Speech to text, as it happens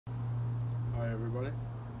Hi everybody,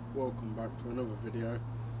 welcome back to another video,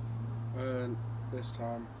 and this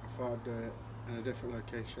time I thought I'd do it in a different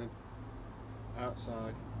location,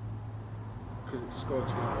 outside, because it's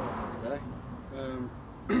scorching hot today.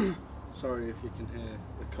 Sorry if you can hear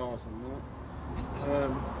the cars and that,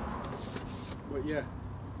 but yeah,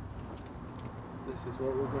 this is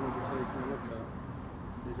what we're going to be taking a look at.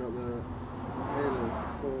 You've got the Halo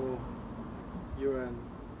 4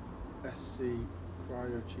 UNSC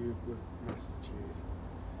cryotube with master tube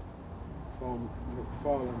from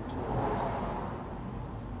McFarlane Toys.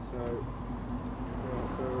 So without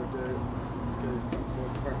further ado, let's get this bad boy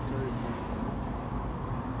cracked open.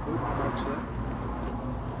 Oh, actually,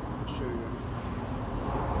 I'll show you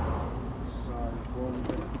side one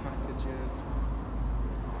bit of packaging,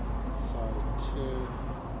 side two,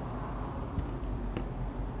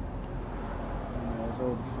 and there's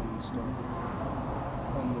all the fun stuff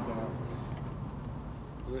on the back.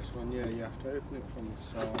 This one, yeah, you have to open it from the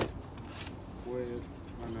side. Weird,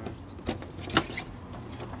 I know.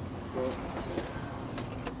 But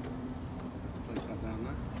let's place that down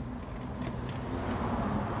there.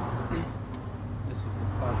 This is the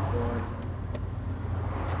bad boy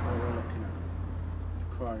that we're looking at, the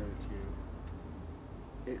cryotube.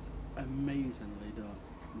 It's amazingly done.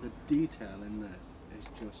 The detail in this is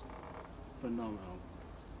just phenomenal.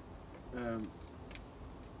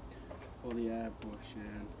 All the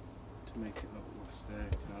airbrushing to make it look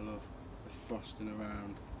rustic, and I love the frosting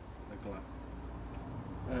around the glass.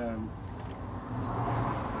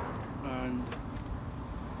 And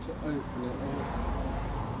to open it up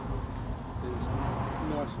is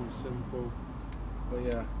nice and simple, but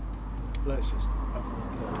yeah, let's just have a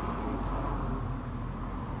look at this detail.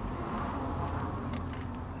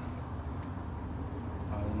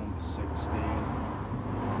 The number 16.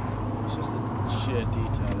 It's just the sheer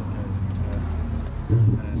detail that goes into it.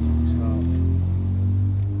 There's the top,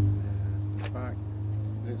 there's the back,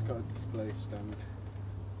 and it's got a display stand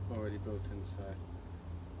already built in, so it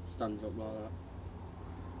stands up like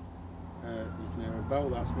that. You can hear a bell,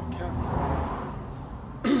 that's my cat.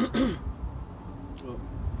 Well,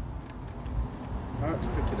 I had to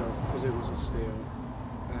pick it up because it was a steal.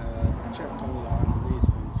 I checked online and these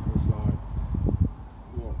things was like,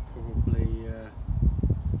 what, probably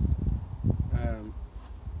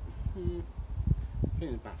I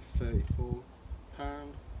think it's about £34,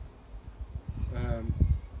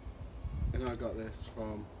 and I got this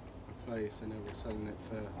from a place and they were selling it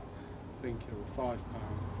for, I think it was £5.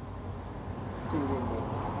 Couldn't remember.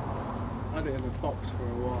 I had it in a box for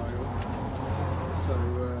a while, so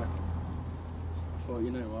I thought, you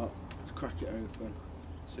know what, let's crack it open,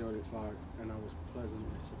 see what it's like, and I was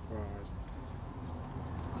pleasantly surprised.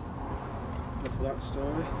 Enough of that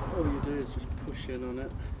story. All you do is just push in on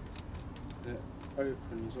it. It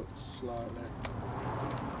opens up slightly.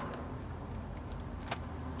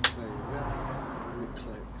 There you go. And it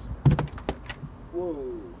clicks. Whoa!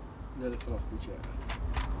 Nearly fell off my chair.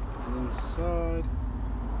 And inside,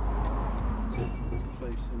 let's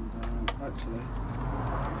place him down. Actually,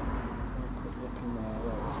 let's have a quick look in there.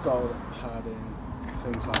 Look, it's got all the padding,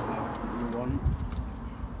 things like that you want.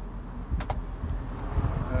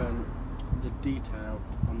 And the detail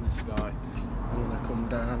on this guy, I'm going to come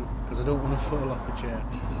down because I don't want to fall off a chair,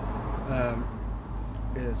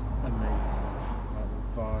 is amazing. Like the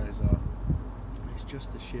visor, it's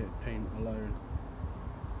just the sheer paint alone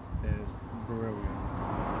is brilliant.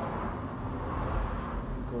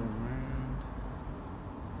 Going round,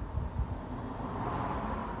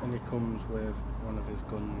 and he comes with one of his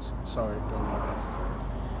guns. Sorry, don't know what that's called.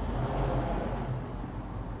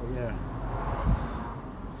 But yeah.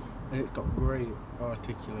 And it's got great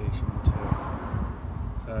articulation too.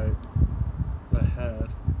 So the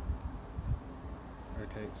head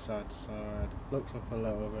rotates side to side, looks up a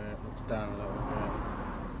little bit, looks down a little bit,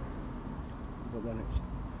 but then it's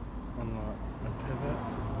on like a pivot.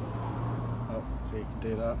 Oh, so you can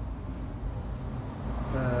do that.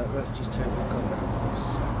 Let's just take the gun out for a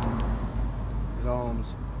second. His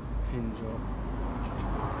arms hinge up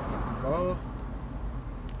like far,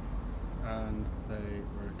 and they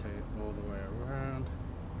rotate all the way around.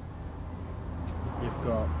 You've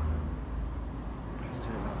got, let's do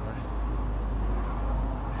it that way,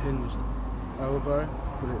 hinged elbow,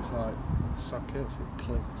 but it's like sockets, it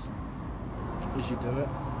clicks as you do it.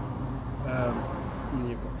 And then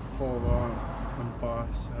you've got forearm and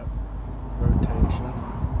bicep rotation,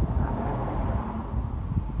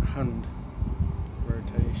 hand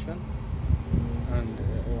rotation, and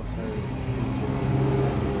it also hinges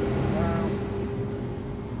down.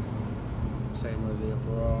 Same with the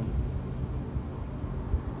other arm.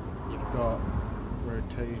 You've got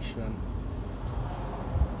rotation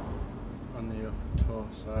on the upper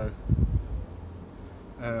torso.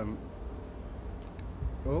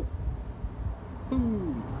 Oh,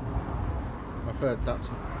 boom! I've heard that's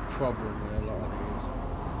a problem with a lot of these.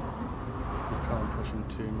 You try and push them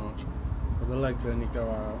too much, but the legs only go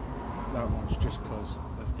out that much just because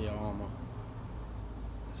of the armour.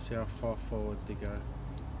 See how far forward they go.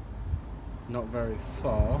 Not very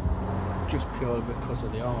far, just purely because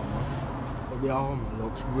of the armour. But the armour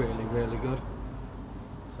looks really, really good.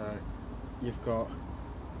 So you've got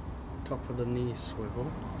top of the knee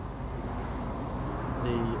swivel.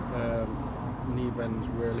 The knee bends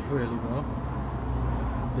really, really well.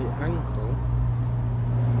 The ankle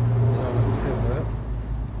is on a pivot,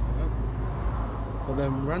 but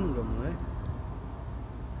then randomly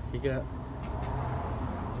you get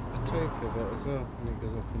a toe pivot as well, and it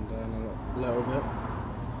goes up and down a little bit.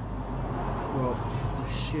 Well, the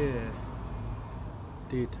sheer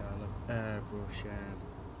detail of airbrushing,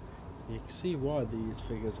 you can see why these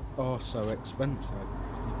figures are so expensive,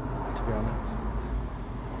 to be honest.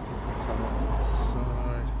 So look at the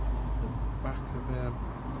side, the back of him,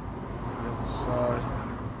 the other side.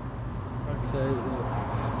 Like I say, look,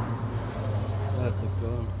 there's the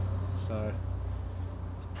gun. So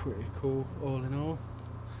it's pretty cool all in all.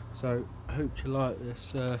 So I hope you like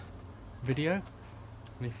this video,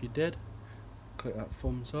 and if you did, click that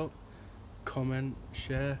thumbs up, comment,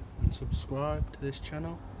 share and subscribe to this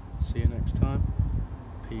channel. See you next time.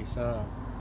 Peace out.